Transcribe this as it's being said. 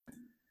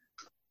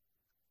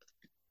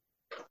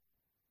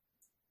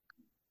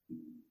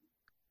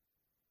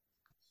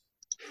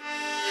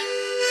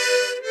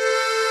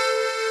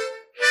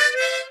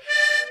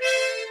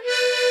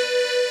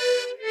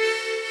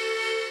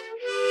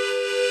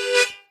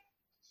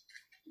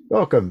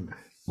Welcome.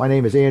 My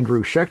name is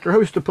Andrew Schechter,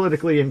 host of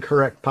Politically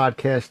Incorrect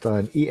podcast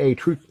on EA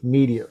Truth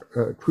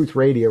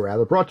Radio,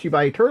 rather, brought to you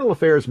by Eternal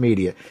Affairs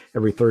Media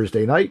every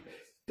Thursday night.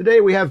 Today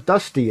we have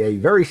Dusty, a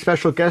very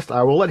special guest.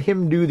 I will let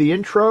him do the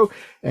intro,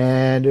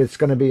 and it's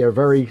going to be a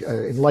very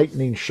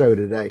enlightening show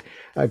today.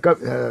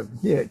 Go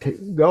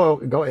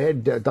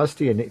ahead,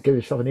 Dusty, and give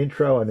yourself an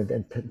intro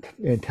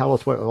and tell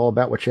us all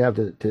about what you have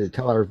to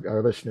tell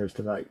our listeners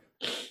tonight.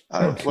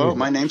 Well,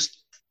 my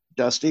name's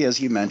Dusty, as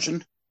you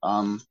mentioned.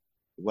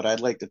 What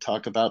I'd like to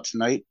talk about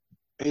tonight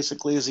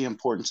basically is the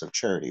importance of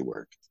charity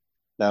work.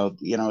 Now,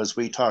 as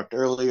we talked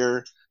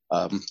earlier,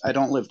 I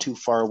don't live too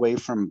far away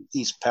from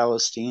East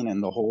Palestine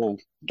and the whole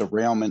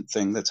derailment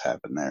thing that's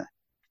happened there.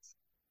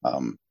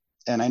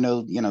 And I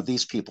know,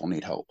 these people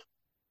need help.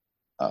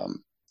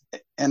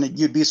 And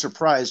you'd be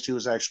surprised who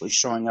is actually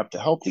showing up to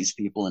help these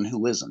people and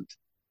who isn't,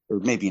 or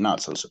maybe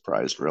not so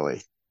surprised,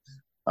 really.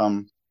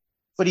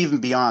 But even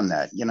beyond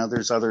that,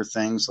 there's other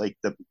things like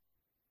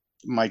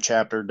my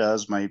chapter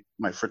does, my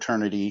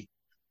fraternity,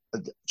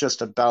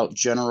 just about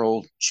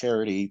general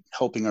charity,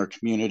 helping our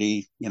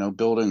community,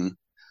 building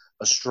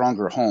a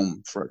stronger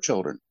home for our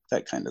children,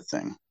 that kind of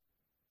thing.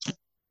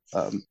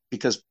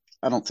 Because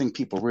I don't think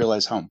people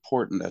realize how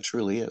important that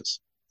truly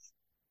is.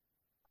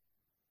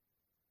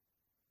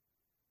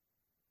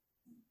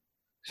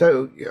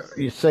 So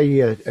you say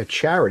a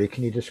charity.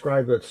 Can you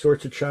describe what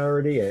sorts of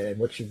charity and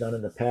what you've done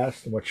in the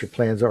past and what your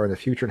plans are in the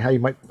future and how you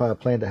might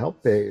plan to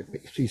help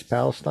East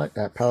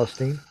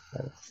Palestine?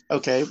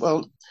 Okay,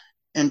 well,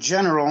 in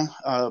general,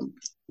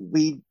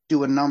 we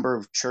do a number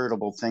of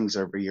charitable things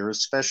every year,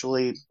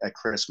 especially at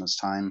Christmas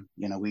time.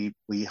 We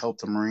help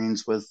the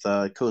Marines with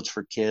coats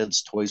for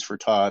kids, toys for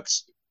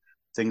tots,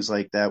 things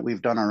like that.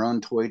 We've done our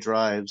own toy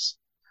drives,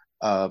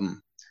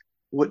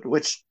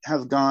 which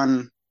have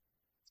gone.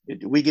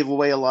 We give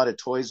away a lot of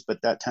toys,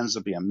 but that tends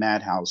to be a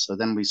madhouse. So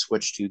then we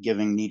switch to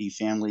giving needy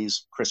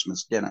families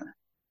Christmas dinner,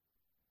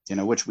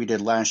 which we did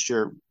last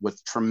year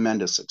with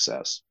tremendous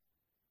success.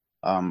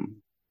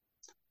 And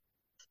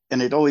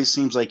it always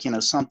seems like,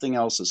 something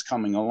else is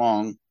coming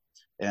along.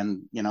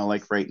 And,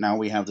 like right now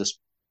we have this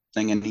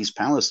thing in East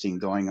Palestine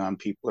going on.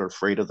 People are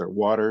afraid of their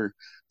water.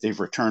 They've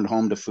returned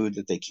home to food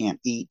that they can't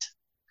eat,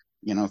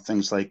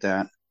 things like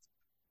that.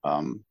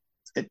 And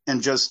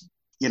just,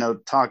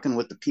 talking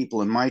with the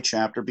people in my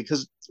chapter,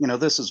 because,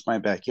 this is my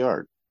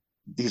backyard.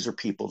 These are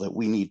people that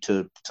we need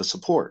to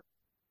support.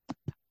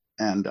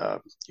 And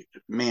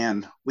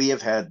man, we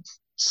have had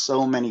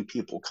so many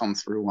people come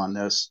through on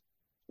this,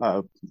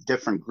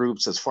 different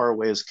groups as far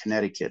away as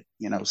Connecticut,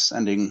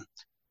 sending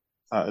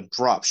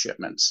drop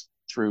shipments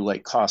through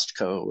like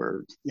Costco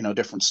or,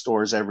 different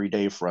stores every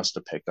day for us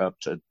to pick up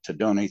to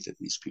donate to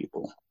these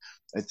people.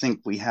 I think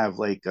we have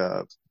like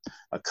a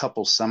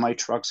couple semi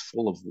trucks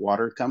full of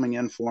water coming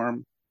in for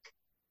them.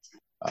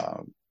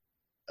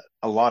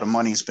 A lot of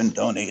money's been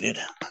donated,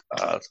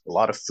 a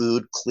lot of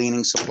food,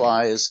 cleaning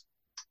supplies,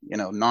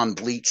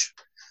 non-bleach,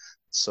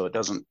 so it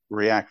doesn't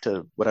react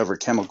to whatever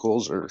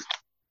chemicals or,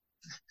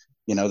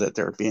 that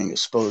they're being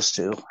exposed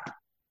to.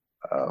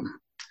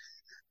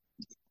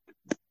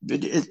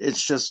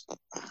 It's just,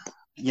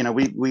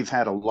 we've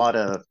had a lot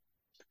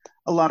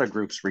of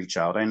groups reach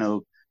out. I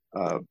know,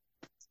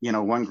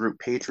 one group,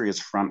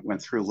 Patriot's Front,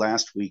 went through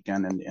last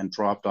weekend and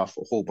dropped off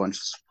a whole bunch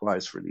of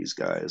supplies for these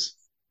guys.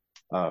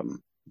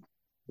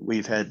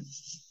 We've had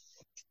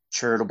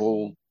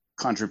charitable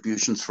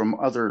contributions from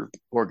other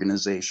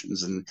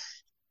organizations. And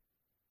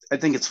I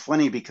think it's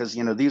funny because,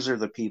 these are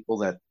the people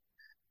that,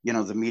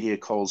 the media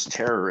calls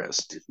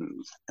terrorists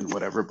and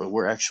whatever, but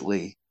we're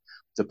actually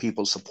the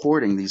people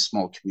supporting these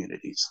small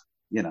communities,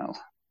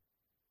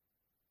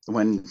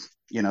 when,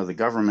 the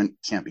government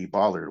can't be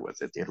bothered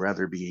with it. They'd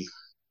rather be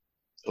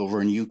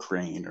over in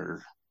Ukraine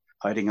or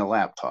hiding a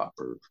laptop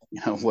or,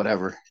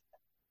 whatever.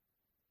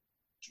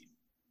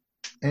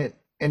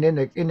 And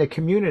in the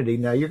community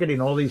now, you're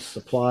getting all these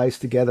supplies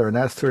together and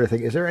that sort of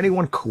thing. Is there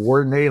anyone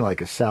coordinating, like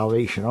a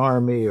Salvation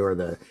Army or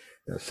the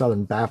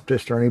Southern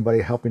Baptist or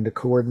anybody helping to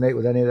coordinate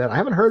with any of that? I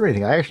haven't heard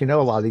anything. I actually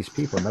know a lot of these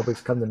people.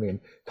 Nobody's come to me and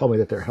told me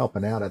that they're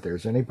helping out there.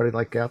 Is anybody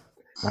like that?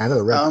 I know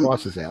the Red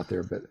Cross is out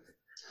there, but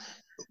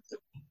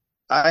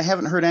I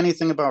haven't heard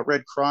anything about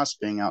Red Cross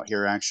being out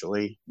here.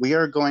 Actually, we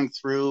are going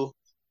through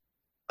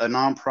a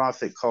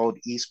nonprofit called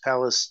East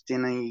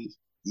Palestine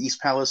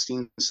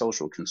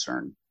Social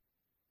Concern.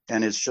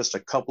 And it's just a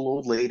couple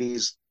old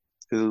ladies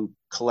who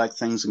collect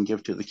things and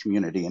give to the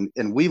community.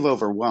 And we've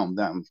overwhelmed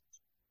them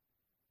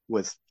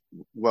with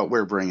what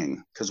we're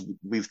bringing because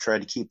we've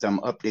tried to keep them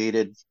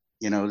updated,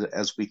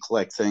 as we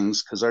collect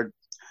things, because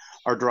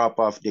our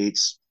drop-off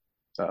dates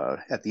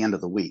at the end of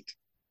the week.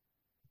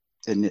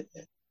 And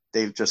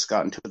they've just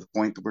gotten to the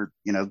point where,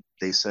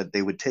 they said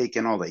they would take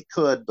in all they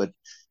could, but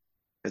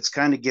it's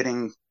kind of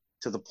getting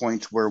to the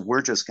point where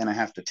we're just going to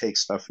have to take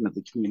stuff into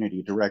the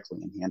community directly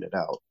and hand it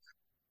out,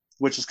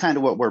 which is kind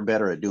of what we're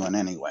better at doing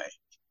anyway.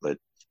 But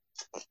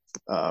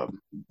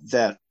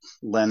that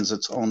lends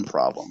its own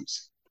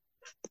problems.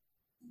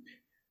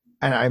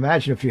 And I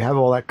imagine if you have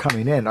all that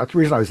coming in, that's the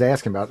reason I was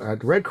asking about.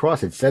 The Red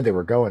Cross had said they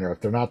were going there. If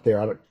they're not there,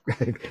 I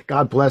don't,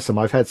 God bless them.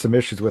 I've had some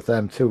issues with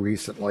them too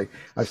recently.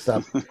 I've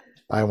stopped.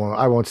 I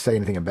won't say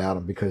anything about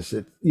them because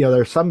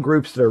there are some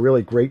groups that are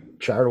really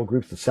great charitable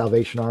groups. The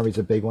Salvation Army is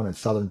a big one, and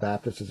Southern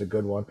Baptist is a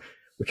good one,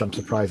 which I'm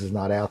surprised is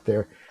not out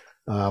there.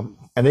 And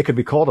they could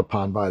be called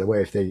upon, by the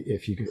way,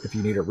 if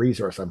you need a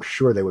resource. I'm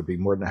sure they would be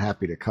more than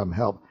happy to come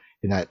help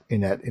in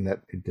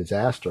that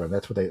disaster, and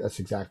that's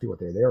exactly what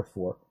they're there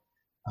for.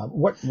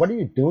 What are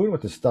you doing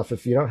with this stuff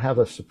if you don't have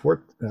a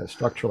support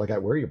structure like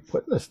that? Where are you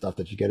putting this stuff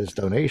that you get as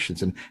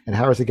donations, and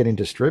how is it getting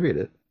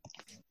distributed?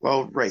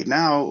 Well, right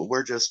now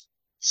we're just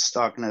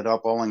stocking it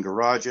up all in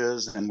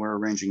garages, and we're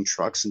arranging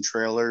trucks and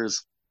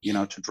trailers,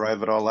 to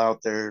drive it all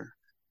out there.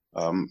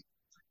 Um,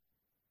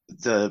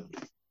 the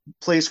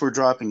place we're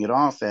dropping it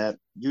off at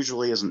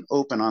usually isn't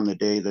open on the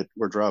day that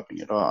we're dropping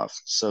it off.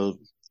 So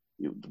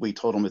we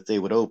told them if they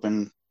would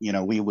open,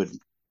 we would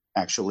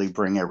actually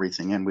bring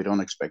everything in. We don't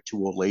expect two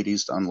old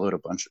ladies to unload a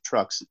bunch of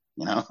trucks.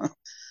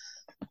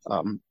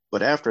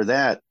 But after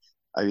that,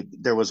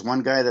 there was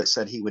one guy that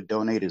said he would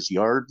donate his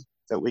yard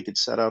that we could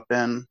set up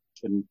in.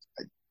 And,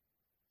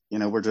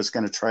 we're just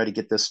going to try to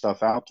get this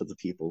stuff out to the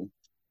people.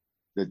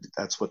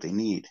 That's what they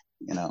need.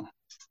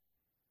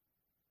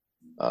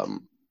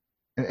 Um,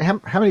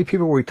 And how many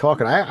people were we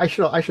talking? I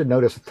should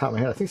know this off the top of my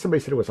head. I think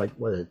somebody said it was like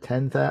what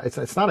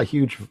 10,000. It's not a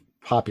huge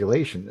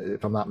population,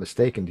 if I'm not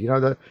mistaken. Do you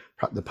know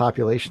the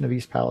population of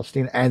East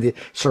Palestine and the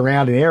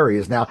surrounding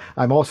areas? Now,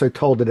 I'm also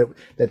told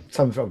that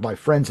some of my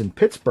friends in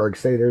Pittsburgh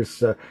say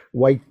there's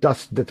white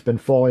dust that's been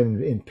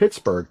falling in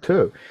Pittsburgh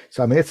too.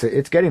 So I mean,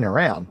 it's getting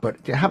around.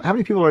 But how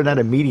many people are in that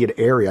immediate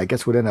area? I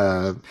guess within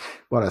a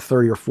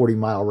 30 or 40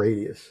 mile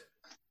radius.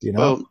 Do you know?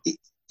 well,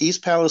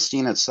 East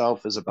Palestine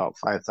itself is about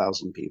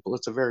 5,000 people.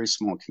 It's a very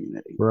small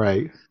community.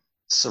 Right.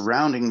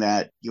 Surrounding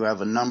that, you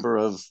have a number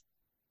of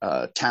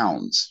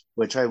towns,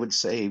 which I would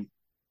say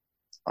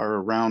are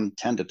around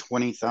 10 to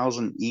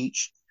 20,000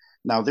 each.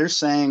 Now they're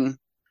saying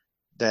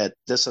that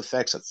this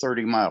affects a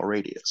 30-mile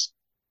radius.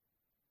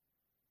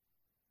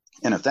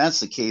 And if that's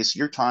the case,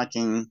 you're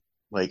talking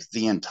like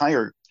the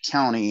entire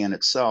county in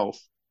itself,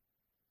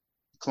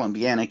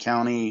 Columbiana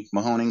County,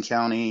 Mahoning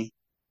County,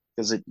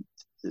 because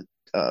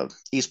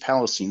East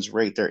Palestine's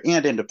right there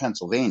and into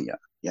Pennsylvania.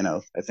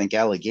 I think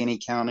Allegheny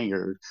County,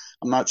 or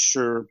I'm not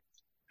sure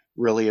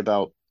really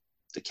about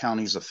the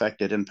counties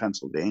affected in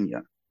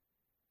Pennsylvania.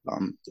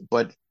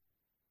 But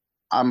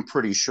I'm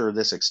pretty sure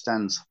this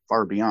extends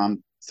far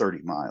beyond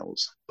 30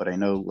 miles. But I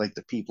know like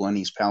the people in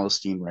East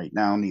Palestine right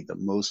now need the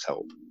most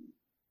help.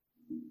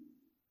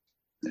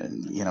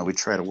 And, we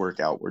try to work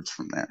outwards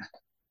from there.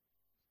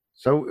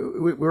 So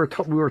we were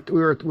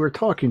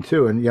talking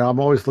too, and I'm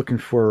always looking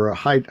for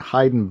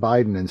Hayden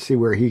Biden and see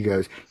where he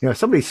goes. If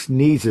somebody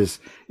sneezes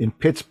in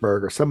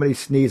Pittsburgh or somebody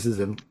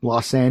sneezes in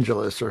Los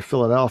Angeles or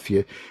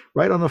Philadelphia,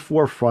 right on the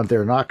forefront,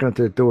 they're knocking at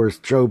their doors.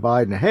 Joe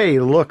Biden, hey,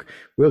 look,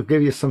 we'll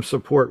give you some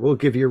support, we'll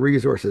give you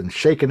resources, and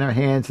shaking their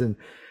hands and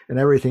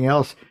everything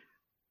else.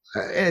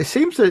 And it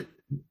seems that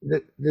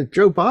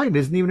Joe Biden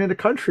isn't even in the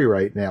country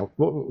right now.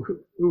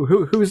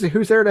 Who's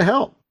there to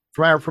help?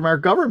 From our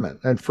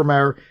government and from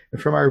our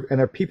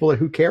people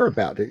who care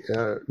about it,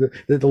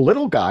 the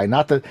little guy,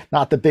 not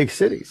the big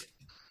cities.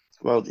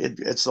 Well,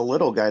 it's the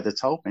little guy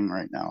that's helping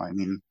right now. I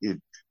mean,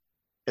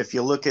 if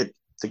you look at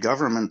the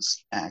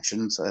government's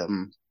actions,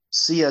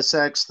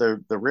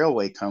 CSX, the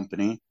railway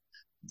company,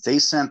 they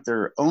sent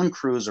their own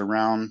crews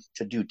around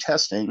to do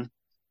testing,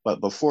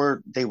 but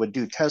before they would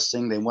do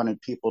testing, they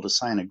wanted people to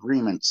sign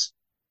agreements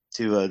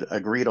to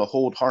agree to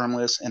hold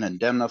harmless and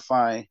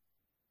indemnify,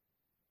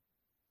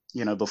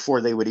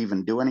 before they would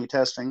even do any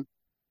testing.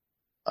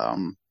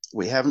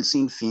 We haven't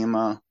seen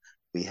FEMA,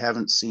 we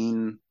haven't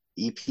seen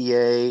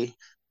EPA,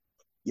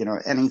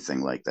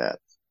 anything like that.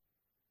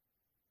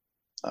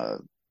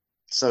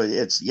 So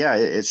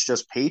it's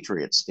just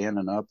Patriot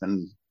standing up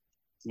and,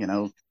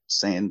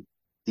 saying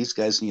these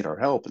guys need our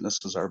help and this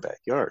is our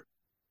backyard.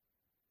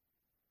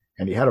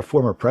 And he had a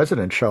former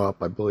president show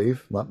up, I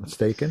believe, not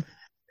mistaken.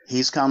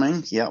 He's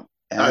coming. Yep.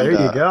 Oh, there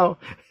And you go.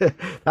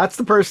 That's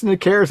the person who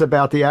cares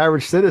about the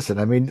average citizen.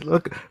 I mean,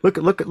 look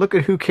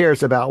at who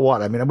cares about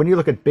what. I mean, when you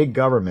look at big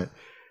government,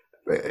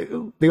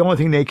 the only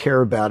thing they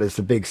care about is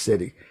the big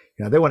city.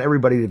 They want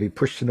everybody to be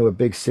pushed into a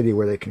big city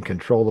where they can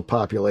control the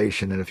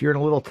population. And if you're in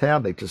a little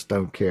town, they just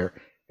don't care.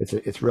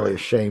 It's really a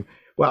shame.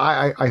 Well,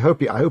 I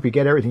hope you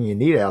get everything you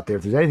need out there.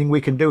 If there's anything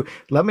we can do,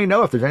 let me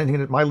know. If there's anything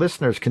that my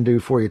listeners can do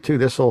for you too,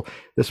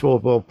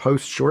 we'll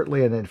post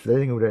shortly. And if there's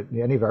anything that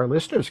any of our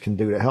listeners can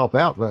do to help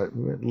out,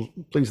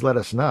 please let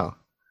us know.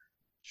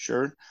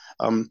 Sure.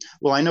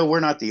 Well, I know we're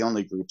not the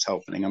only groups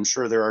helping. I'm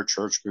sure there are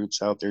church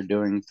groups out there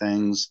doing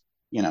things,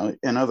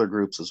 and other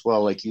groups as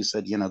well. Like you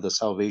said, the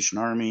Salvation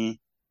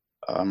Army.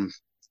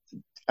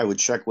 I would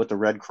check with the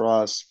Red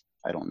Cross.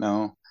 I don't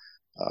know.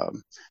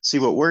 See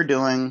what we're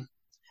doing.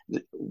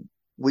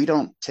 We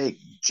don't take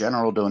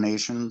general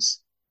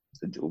donations.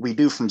 We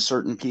do from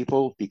certain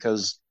people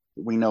because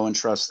we know and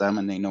trust them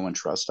and they know and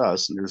trust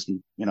us. And there's,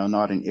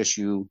 not an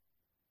issue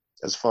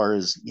as far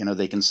as,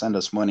 they can send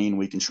us money and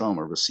we can show them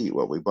a receipt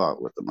what we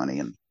bought with the money,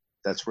 and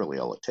that's really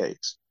all it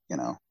takes.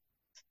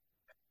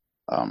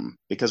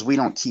 Because we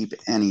don't keep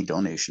any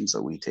donations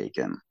that we take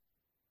in.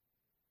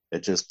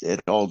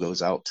 It all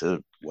goes out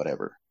to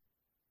whatever.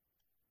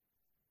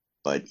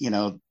 But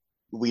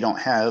we don't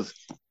have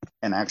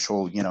an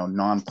actual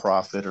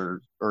nonprofit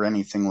or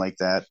anything like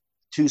that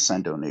to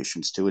send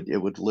donations to. It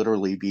would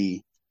literally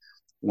be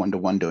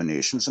one-to-one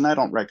donations, and I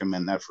don't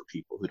recommend that for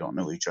people who don't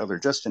know each other,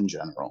 just in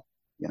general.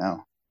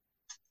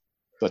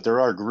 But there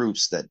are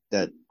groups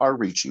that are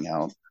reaching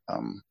out.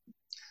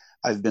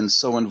 I've been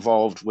so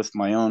involved with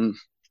my own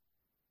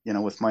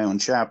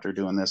chapter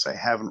doing this, I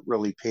haven't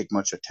really paid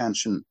much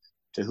attention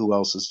to who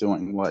else is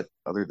doing what,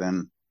 other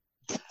than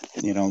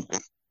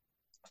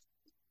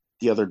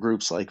the other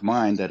groups like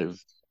mine that have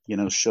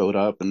showed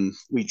up, and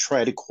we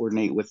try to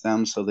coordinate with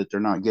them so that they're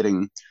not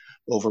getting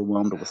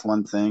overwhelmed with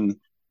one thing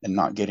and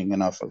not getting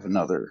enough of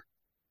another,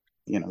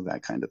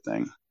 that kind of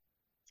thing.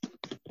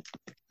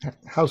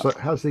 How's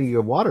the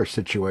water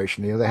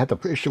situation? They had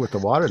the issue with the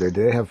water there.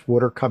 Do they have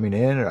water coming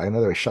in? I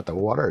know they shut the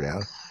water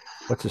down.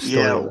 What's the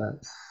story of Yeah, that?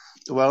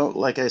 well,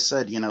 like I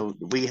said,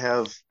 we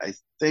have, I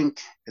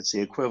think it's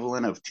the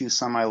equivalent of 2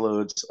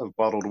 semi-loads of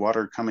bottled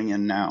water coming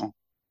in now.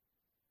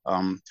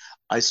 um,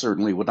 I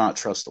certainly would not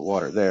trust the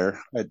water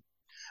there.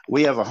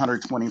 We have a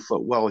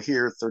 120-foot well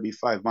here,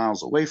 35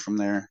 miles away from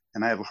there,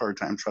 and I have a hard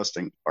time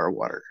trusting our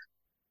water.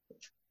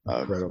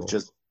 Incredible.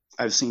 Just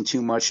I've seen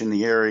too much in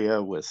the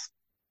area with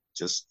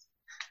just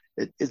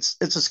it's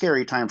a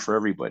scary time for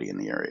everybody in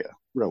the area,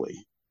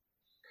 really.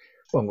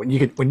 Well, when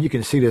you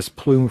can see this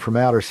plume from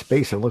outer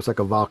space, and it looks like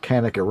a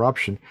volcanic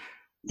eruption.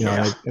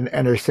 Yeah, And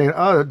they're saying,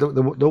 oh,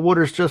 the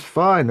water's just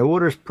fine, the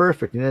water's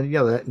perfect, and then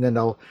and then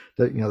they'll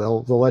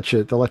let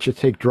you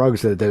take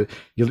drugs that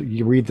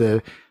you read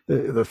the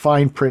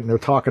fine print, and they're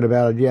talking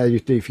about it. Yeah,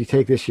 if you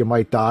take this, you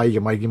might die,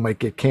 you might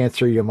get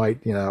cancer, yet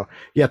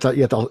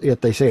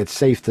they say it's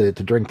safe to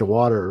drink the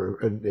water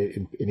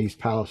in East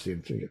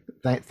Palestine. So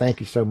thank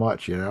you so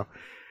much.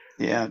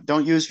 yeah.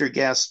 Don't use your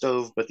gas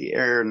stove, but the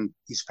air in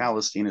East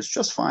Palestine is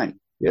just fine.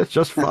 Yeah, it's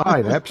just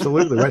fine,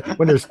 absolutely.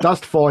 When there's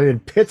dust falling in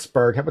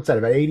Pittsburgh, what's that,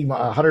 about 80,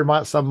 100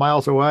 miles, some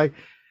miles away?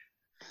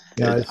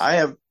 It, It's I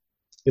have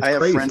it's I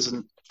have crazy. friends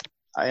in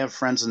I have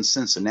friends in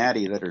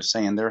Cincinnati that are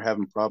saying they're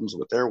having problems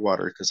with their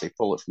water because they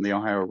pull it from the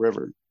Ohio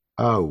River.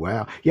 Oh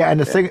wow. Yeah, and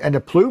the Yeah, thing and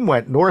the plume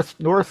went north,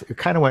 it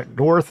kind of went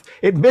north.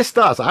 It missed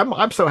us.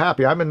 I'm so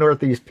happy. I'm in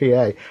Northeast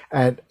PA,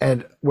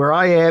 and where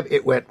I am,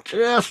 it went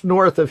just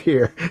north of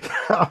here.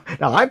 Now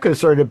I'm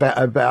concerned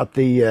about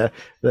the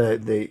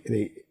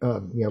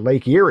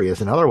Lake Erie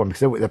is another one,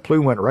 because the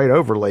plume went right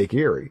over Lake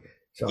Erie.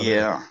 So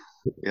yeah,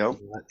 yep.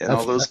 And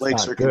all those that's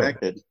lakes are not good.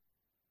 connected.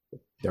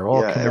 They're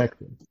all Yeah,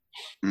 connected.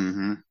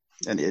 mm-hmm.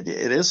 And it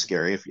is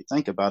scary if you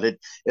think about it.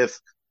 If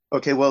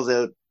Okay,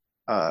 well,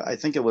 I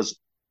think it was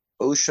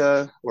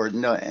OSHA, or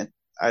no,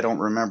 I don't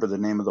remember the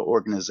name of the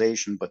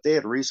organization, but they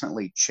had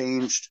recently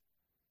changed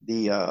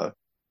the uh,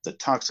 the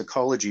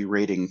toxicology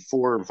rating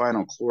for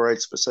vinyl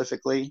chloride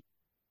specifically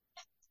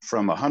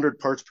from 100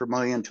 parts per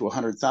million to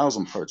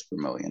 100,000 parts per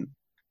million.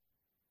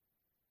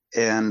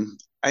 And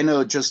I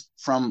know just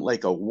from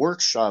like a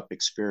workshop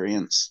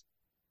experience,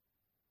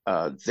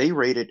 they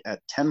rate it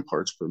at 10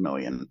 parts per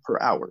million per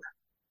hour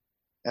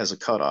as a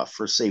cutoff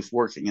for safe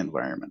working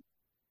environment.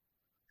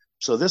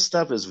 So this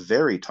stuff is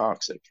very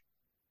toxic.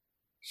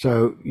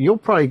 So you'll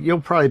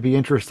probably be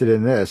interested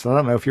in this. I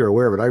don't know if you're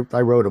aware, but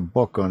I wrote a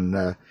book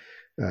on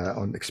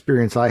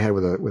experience I had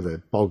with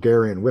a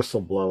Bulgarian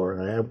whistleblower,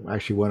 and I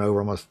actually went over,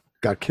 almost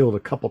got killed a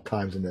couple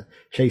times in the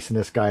chasing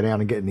this guy down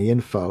and getting the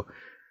info.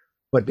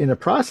 But in the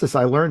process,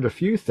 I learned a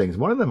few things.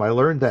 One of them, I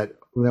learned that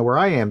where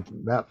I am,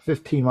 about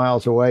 15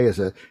 miles away, is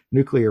a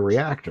nuclear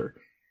reactor,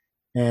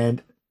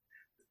 and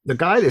the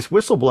guy, this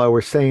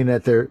whistleblower, saying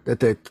that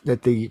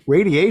the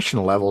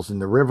radiation levels in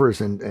the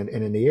rivers and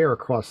in the air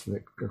across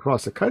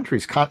the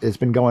country has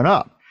been going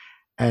up,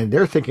 and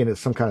they're thinking it's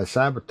some kind of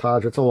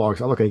sabotage. It's a long.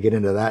 So I'm not going to get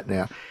into that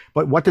now.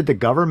 But what did the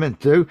government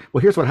do?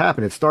 Well, here's what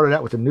happened. It started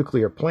out with the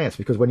nuclear plants,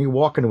 because when you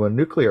walk into a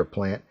nuclear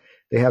plant,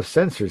 they have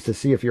sensors to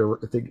see if you're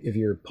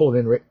pulling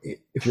in,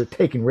 if you're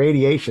taking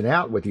radiation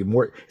out with you.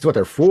 More, it's what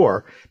they're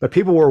for. But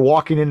people were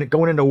walking in,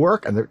 going into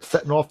work, and they're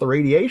setting off the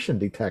radiation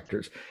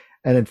detectors,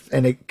 and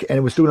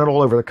it was doing it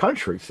all over the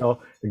country.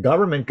 So the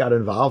government got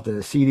involved, and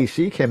the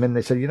CDC came in. And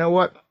they said, you know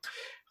what?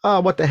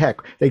 What the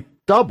heck? They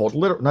doubled,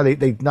 literally, no,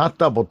 they not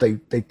doubled.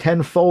 They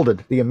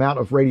tenfolded the amount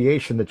of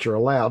radiation that you're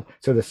allowed,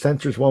 so the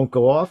sensors won't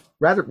go off.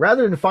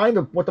 Rather than find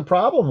what the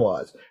problem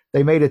was,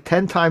 they made it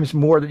 10 times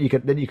more than you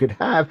could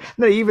have.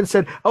 And they even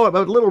said, "Oh,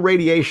 about little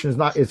radiation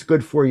is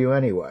good for you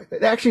anyway." They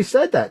actually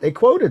said that. They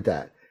quoted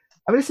that.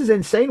 I mean, this is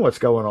insane what's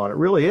going on. It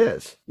really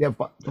is. Yeah,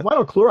 but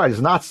vinyl chloride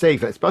is not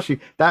safe, especially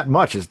that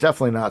much is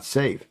definitely not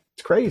safe.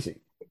 It's crazy.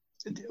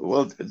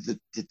 Well, the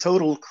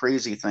total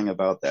crazy thing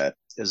about that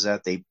is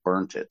that they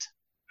burnt it.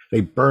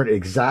 They burn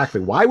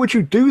exactly. Why would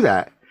you do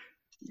that?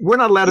 We're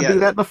not allowed to do Yeah,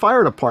 that in the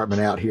fire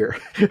department out here.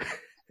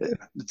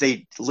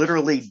 they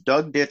literally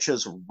dug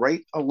ditches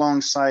right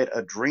alongside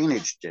a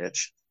drainage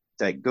ditch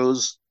that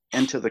goes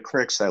into the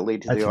creeks that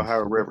lead to the That's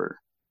Ohio insane. River.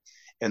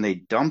 And they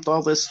dumped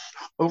all this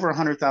over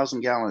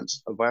 100,000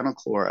 gallons of vinyl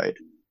chloride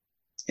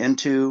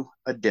into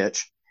a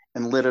ditch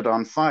and lit it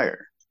on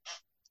fire.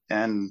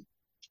 And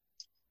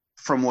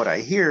from what I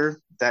hear,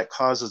 that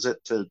causes it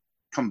to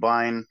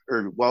combine,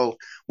 or well,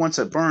 once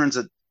it burns,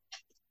 it,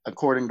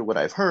 according to what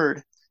I've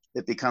heard,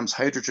 it becomes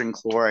hydrogen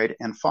chloride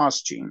and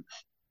phosgene.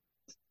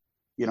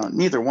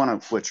 Neither one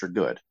of which are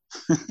good.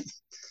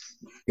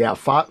 Yeah,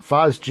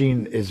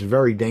 phosgene is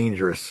very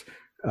dangerous.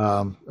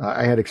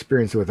 I had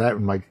experience with that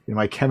in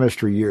my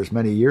chemistry years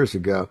many years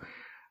ago.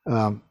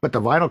 But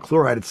the vinyl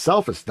chloride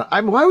itself is not.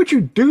 I mean, why would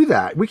you do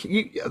that?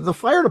 The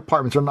fire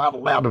departments are not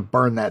allowed to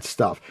burn that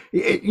stuff.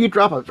 You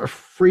drop a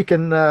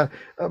freaking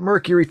a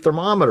mercury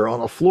thermometer on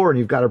the floor, and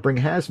you've got to bring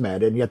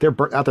hazmat in. Yet they're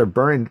out there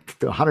burning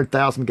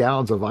 100,000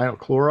 gallons of vinyl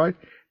chloride.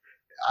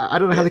 I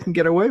don't know how Yeah, they can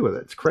get away with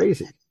it. It's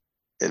crazy.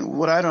 and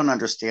what I don't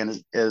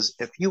understand is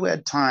if you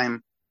had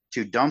time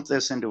to dump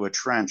this into a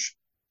trench,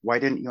 why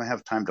didn't you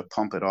have time to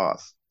pump it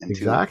off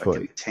into a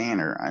Exactly.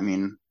 container? I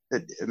mean,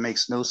 it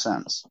makes no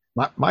sense.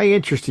 My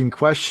interesting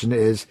question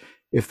is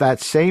if that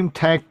same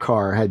tank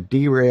car had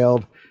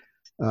derailed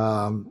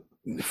um,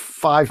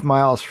 5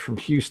 miles from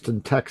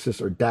Houston,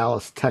 Texas, or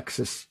Dallas,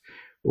 Texas,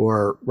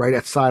 or right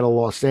outside of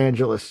Los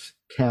Angeles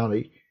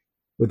County,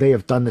 would they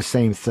have done the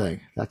same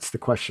thing? That's the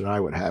question I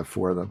would have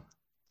for them.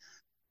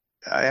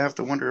 I have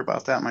to wonder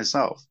about that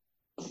myself.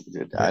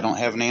 I Yeah, don't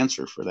have an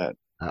answer for that.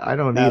 I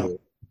don't Now, either.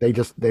 They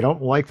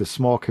don't like the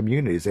small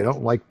communities. They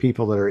don't like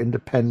people that are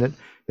independent.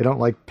 They don't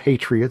like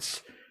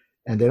patriots,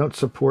 and they don't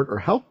support or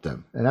help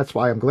them. And that's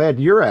why I'm glad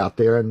you're out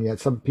there, and yet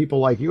some people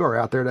like you are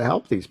out there to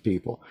help these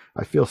people.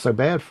 I feel so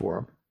bad for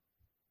them.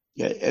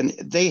 yeah, and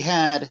they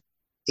had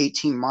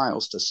 18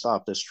 miles to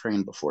stop this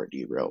train before it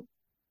derailed.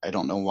 I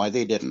don't know why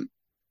they didn't.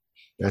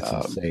 That's Um,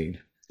 insane.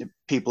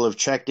 People have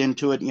checked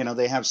into it.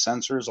 They have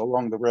sensors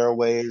along the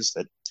railways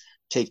that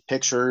take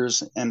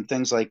pictures and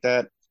things like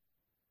that.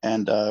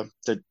 And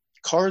the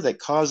car that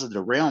caused the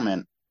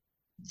derailment,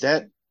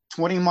 that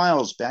 20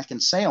 miles back in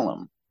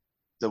Salem,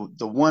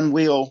 the one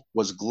wheel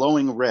was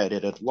glowing red.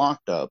 It had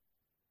locked up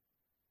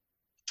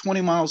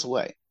 20 miles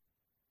away,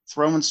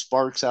 throwing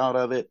sparks out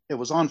of it. It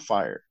was on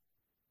fire.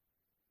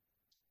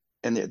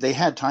 And they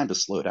had time to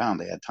slow down.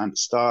 They had time to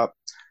stop.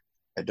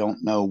 I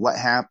don't know what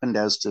happened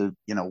as to,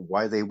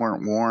 why they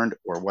weren't warned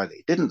or why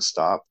they didn't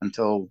stop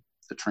until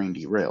the train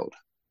derailed.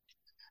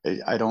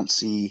 I don't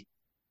see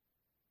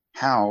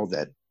how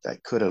that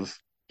could have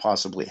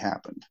possibly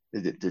happened.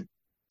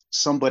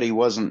 Somebody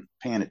wasn't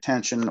paying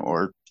attention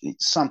or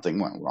something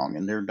went wrong,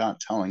 and they're not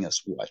telling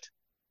us what.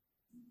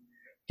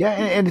 Yeah,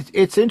 and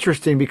it's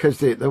interesting because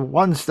the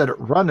ones that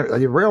run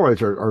the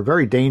railroads are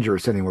very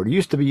dangerous anymore. It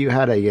used to be you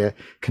had a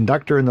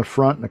conductor in the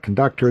front and a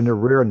conductor in the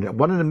rear and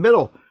one in the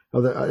middle.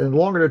 And the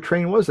longer the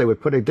train was, they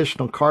would put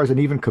additional cars and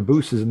even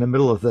cabooses in the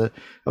middle of the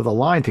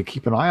line to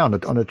keep an eye on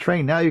the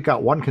train. Now you've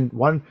got one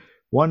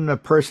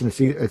person.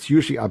 It's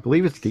usually, I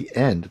believe, it's the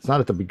end. It's not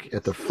at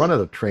the front of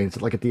the train.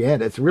 It's like at the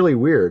end. It's really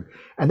weird,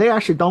 and they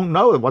actually don't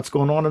know what's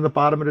going on in the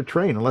bottom of the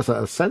train unless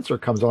a sensor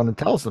comes on and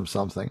tells them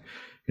something.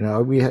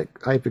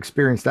 I've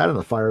experienced that in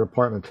the fire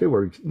department too,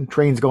 where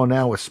trains going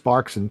down with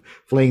sparks and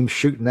flames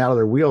shooting out of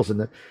their wheels,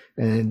 and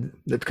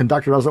the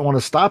conductor doesn't want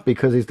to stop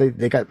because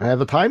they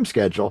have a time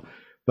schedule.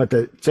 But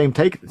the same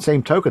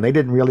token, they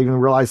didn't really even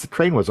realize the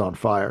train was on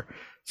fire.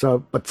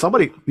 So, but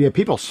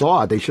people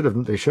saw it. They should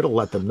have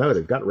let them know.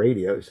 They've got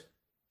radios.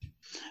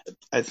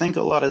 I think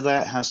a lot of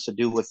that has to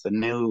do with the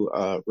new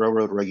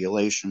railroad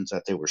regulations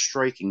that they were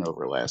striking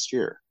over last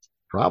year.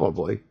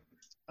 Probably.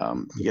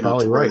 You're To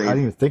probably where right. I they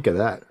didn't even think of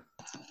that.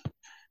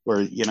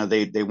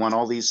 they want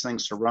all these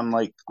things to run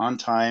like on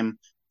time,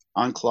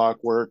 on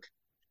clockwork,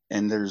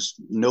 and there's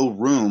no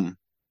room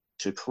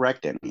to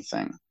correct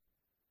anything.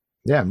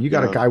 Yeah, you You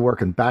got a know, guy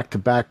working back to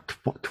back,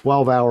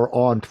 12-hour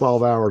on,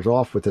 12 hours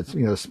off with its,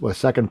 a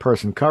second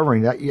person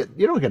covering that. You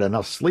don't get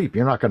enough sleep.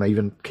 You're not going to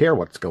even care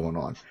what's going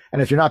on.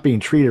 And if you're not being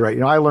treated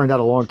right, I learned that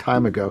a long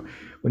time ago.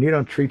 When you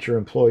don't treat your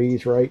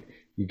employees right,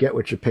 you get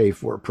what you pay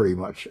for, pretty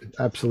much.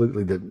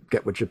 Absolutely, to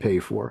get what you pay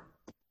for.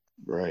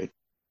 right?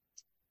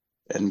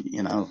 And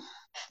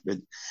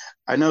it,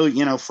 I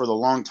know for the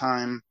long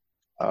time,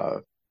 uh,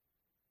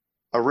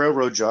 a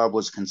railroad job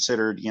was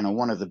considered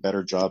one of the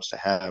better jobs to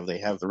have. They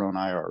have their own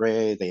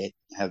IRA. They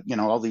have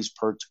all these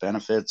perks,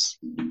 benefits,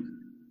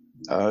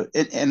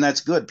 and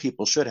that's good.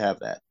 People should have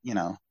that.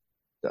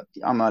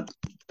 I'm not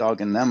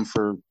dogging them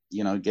for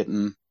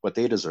getting what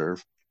they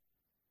deserve.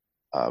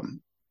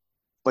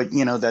 But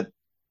that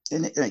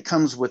and it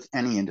comes with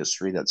any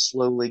industry that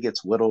slowly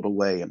gets whittled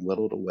away and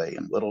whittled away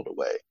and whittled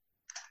away,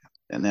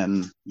 and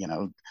then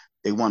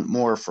they want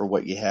more for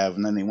what you have,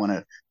 and then they want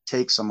to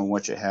take some of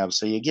what you have,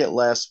 so you get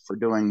less for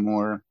doing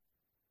more.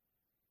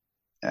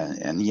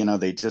 And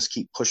they just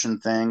keep pushing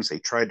things. They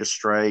tried to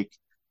strike,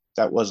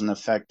 that wasn't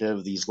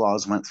effective. These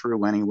laws went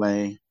through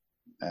anyway,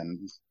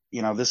 and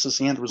this is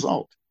the end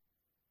result.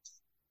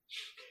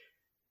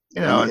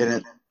 You know,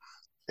 And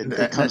and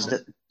it comes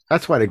to.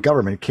 That's why the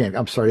government can't.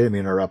 I'm sorry, I didn't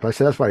mean to interrupt. I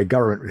said that's why the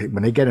government,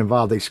 when they get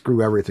involved, they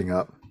screw everything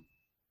up.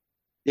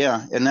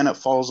 Yeah, and then it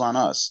falls on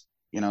us,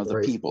 the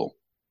Right. people,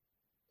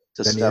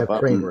 to Then you step have up.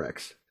 train And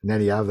wrecks. And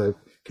then you have the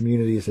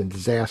communities and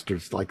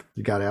disasters like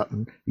you got out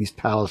in East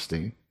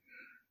Palestine.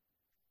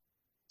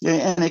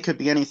 yeah, and it could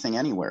be anything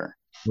anywhere.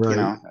 You Right.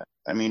 know,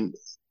 I mean,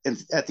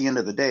 at the end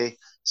of the day,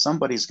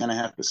 somebody's going to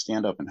have to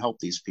stand up and help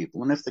these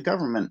people. And if the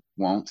government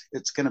won't,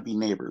 it's going to be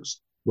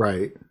neighbors.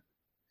 Right.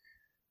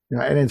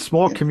 And in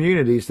small Yeah.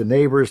 communities, the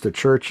neighbors, the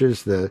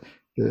churches, the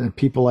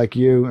people like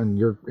you and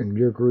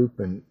your group,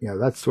 and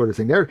that sort of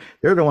thing. They're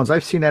the ones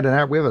I've seen that in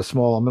our. We have a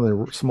small, I'm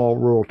in a small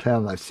rural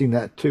town. I've seen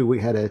that too.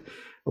 We had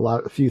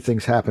a few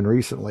things happen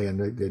recently,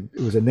 and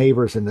it was the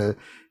neighbors and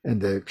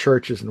the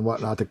churches and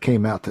whatnot that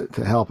came out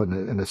to help,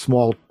 and the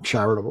small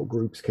charitable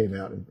groups came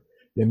out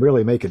and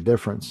really make a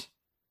difference.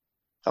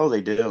 Oh,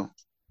 they do.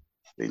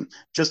 I mean,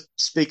 just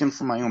speaking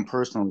from my own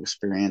personal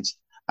experience,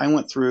 I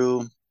went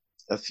through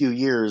a few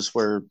years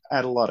where I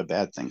had a lot of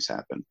bad things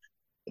happen.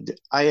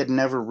 I had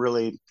never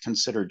really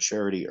considered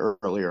charity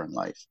earlier in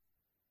life.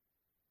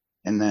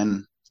 And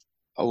then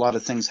a lot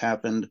of things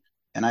happened,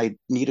 and I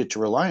needed to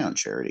rely on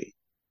charity,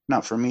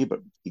 not for me,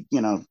 but,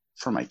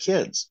 for my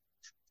kids.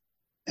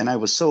 And I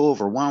was so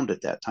overwhelmed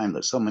at that time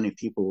that so many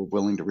people were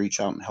willing to reach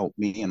out and help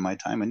me in my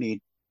time of need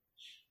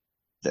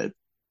that,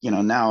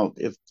 now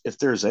if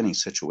there's any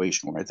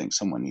situation where I think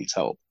someone needs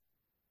help,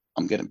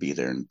 I'm going to be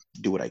there and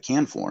do what I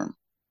can for them,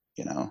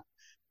 you know,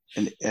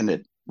 and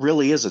it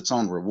really is its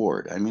own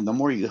reward. I mean, the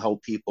more you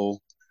help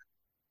people,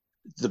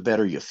 the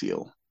better you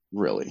feel,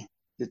 really.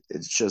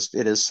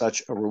 It is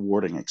such a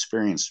rewarding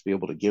experience to be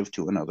able to give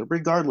to another,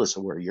 regardless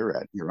of where you're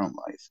at in your own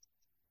life.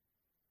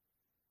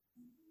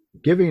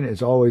 Giving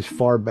is always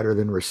far better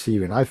than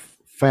receiving. I've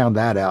found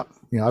that out.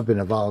 I've been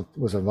involved,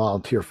 was a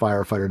volunteer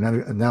firefighter,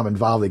 and now I'm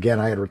involved again.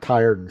 I had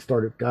retired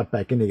and got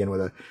back in again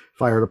with a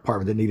fire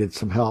department that needed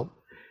some help.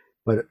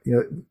 But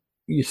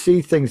you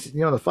see things.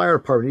 The fire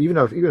department, even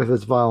if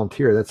it's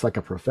volunteer, that's like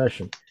a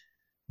profession.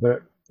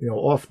 But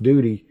off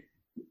duty,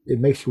 it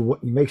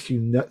makes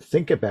you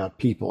think about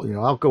people.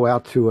 I'll go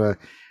out to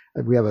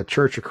we have a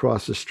church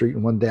across the street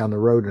and one down the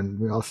road,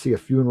 and I'll see a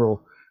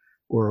funeral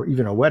or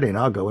even a wedding.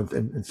 I'll go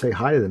and say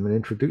hi to them and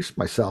introduce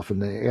myself, and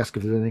they ask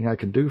if there's anything I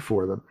can do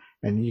for them.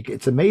 And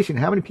it's amazing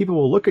how many people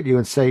will look at you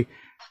and say,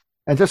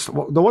 and just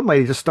the one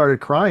lady just started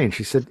crying.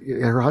 She said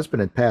her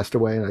husband had passed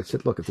away, and I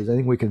said, "Look, if there's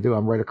anything we can do,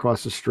 I'm right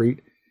across the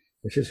street."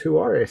 And she says, "Who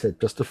are you?" I said,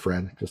 "Just a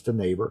friend, just a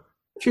neighbor."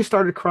 She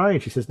started crying.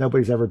 She says,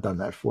 "Nobody's ever done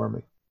that for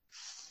me,"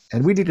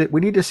 and we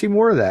need to see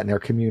more of that in our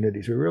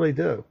communities. We really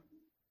do.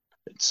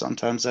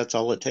 Sometimes that's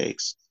all it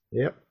takes.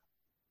 Yep.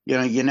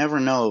 You never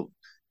know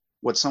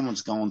what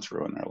someone's going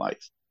through in their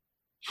life.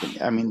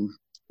 I mean,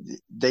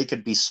 they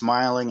could be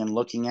smiling and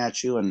looking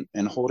at you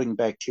and holding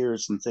back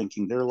tears and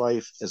thinking their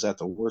life is at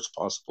the worst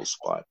possible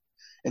spot.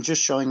 And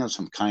just showing them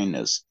some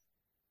kindness,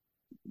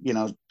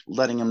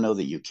 letting them know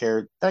that you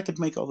care, that could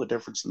make all the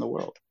difference in the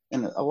world.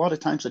 And a lot of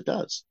times it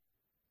does.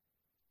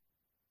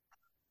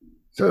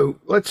 So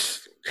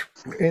let's,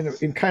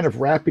 in kind of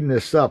wrapping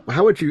this up,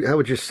 how would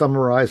you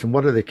summarize, and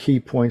what are the key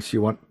points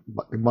you want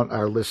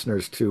our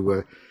listeners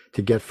to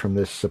get from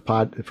this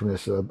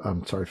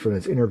I'm sorry, from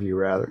this interview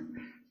rather.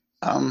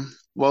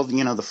 Well,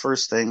 the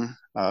first thing,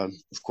 of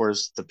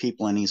course, the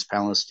people in East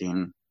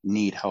Palestine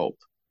need help.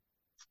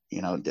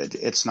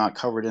 It's not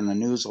covered in the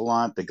news a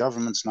lot. The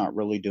government's not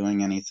really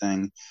doing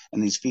anything.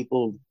 And these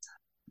people,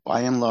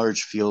 by and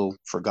large, feel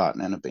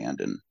forgotten and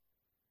abandoned.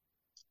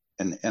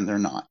 And they're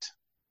not.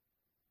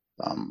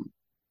 Um,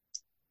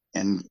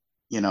 and,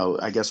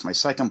 I guess my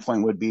second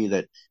point would be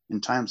that in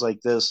times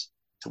like this,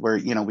 to where,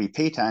 we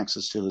pay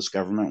taxes to this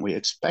government, we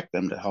expect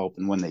them to help.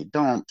 And when they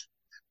don't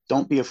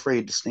be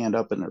afraid to stand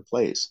up in their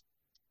place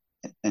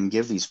and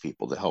give these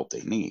people the help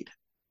they need.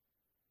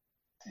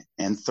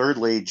 And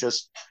thirdly,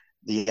 just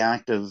the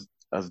act of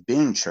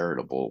being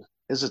charitable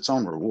is its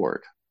own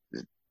reward.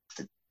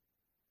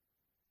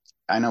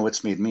 I know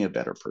it's made me a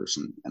better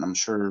person, and I'm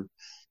sure,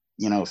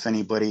 if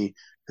anybody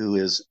who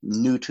is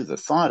new to the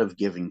thought of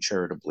giving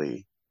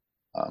charitably,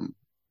 um,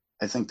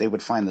 I think they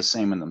would find the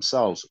same in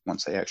themselves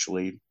once they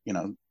actually,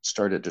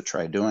 started to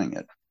try doing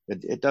it.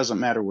 It doesn't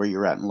matter where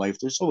you're at in life.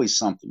 There's always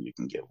something you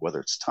can give, whether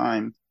it's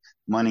time,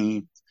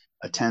 money,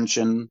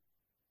 attention,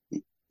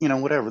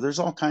 whatever. There's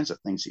all kinds of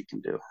things you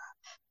can do.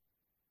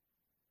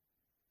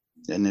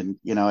 And then,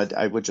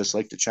 I would just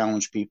like to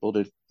challenge people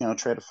to,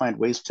 try to find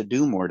ways to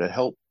do more to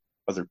help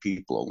other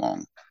people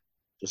along,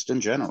 just in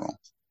general.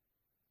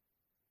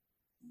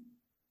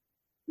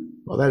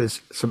 Well, that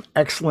is some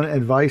excellent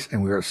advice,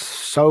 and we are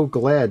so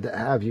glad to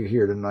have you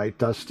here tonight,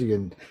 Dusty.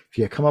 And if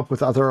you come up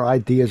with other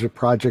ideas or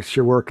projects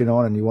you're working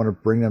on, and you want to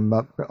bring them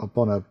up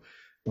an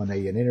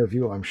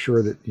interview, I'm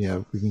sure that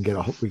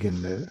we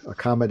can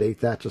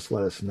accommodate that. Just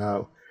let us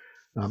know.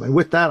 And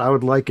with that, I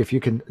would like if you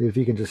can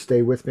just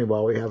stay with me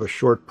while we have a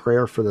short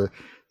prayer for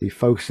the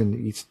folks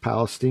in East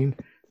Palestine,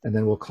 and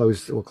then we'll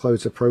close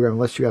the program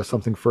unless you have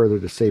something further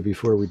to say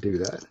before we do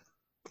that.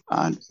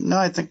 No,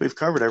 I think we've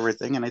covered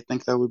everything, and I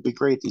think that would be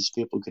great. These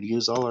people could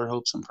use all our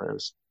hopes and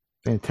prayers.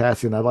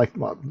 Fantastic. And I'd like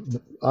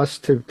us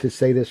to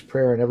say this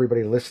prayer, and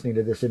everybody listening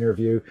to this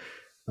interview,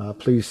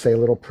 please say a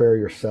little prayer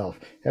yourself.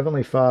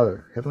 Heavenly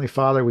Father,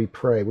 we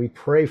pray. We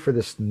pray for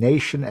this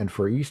nation and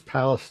for East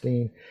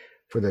Palestine,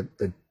 for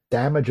the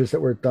damages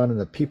that were done and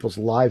the people's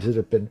lives that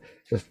have been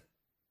just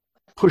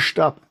pushed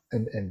up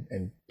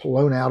and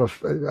blown out of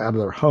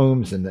their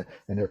homes and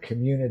their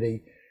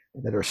community,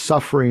 that are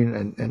suffering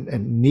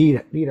and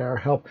need our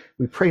help.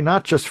 We pray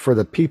not just for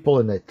the people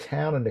in the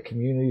town and the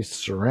communities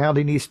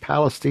surrounding East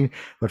Palestine,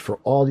 but for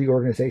all the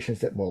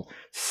organizations that will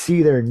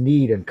see their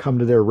need and come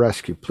to their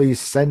rescue. Please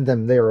send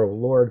them there, O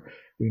Lord.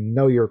 We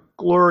know your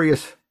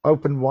glorious,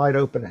 wide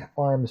open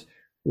arms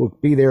will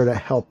be there to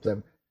help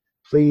them.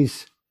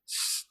 Please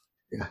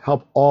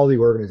help all the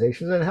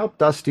organizations and help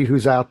Dusty,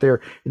 who's out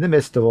there in the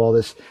midst of all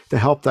this, to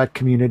help that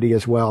community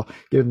as well.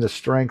 Give him the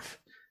strength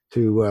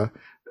to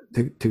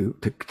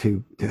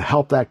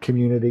help that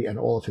community and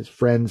all of his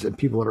friends and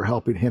people that are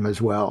helping him as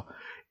well.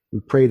 We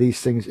pray these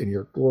things in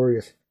your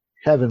glorious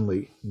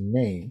heavenly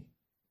name,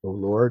 O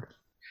Lord.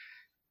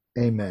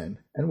 Amen.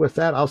 And with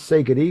that, I'll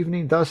say good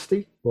evening,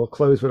 Dusty. We'll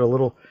close with a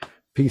little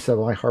piece of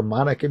my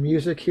harmonica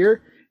music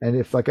here. And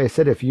if, like I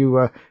said, if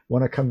you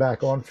want to come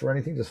back on for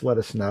anything, just let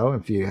us know.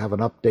 If you have an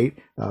update,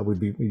 we'd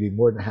be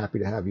more than happy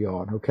to have you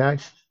on. Okay.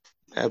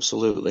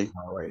 Absolutely.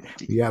 All right.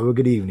 Yeah. Well,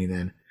 good evening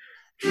then.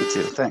 You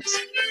too. Thanks.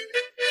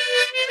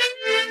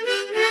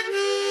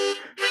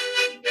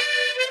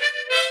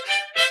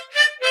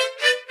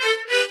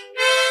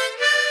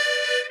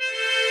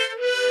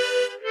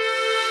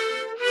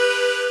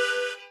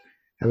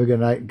 Have a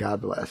good night.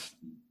 God bless.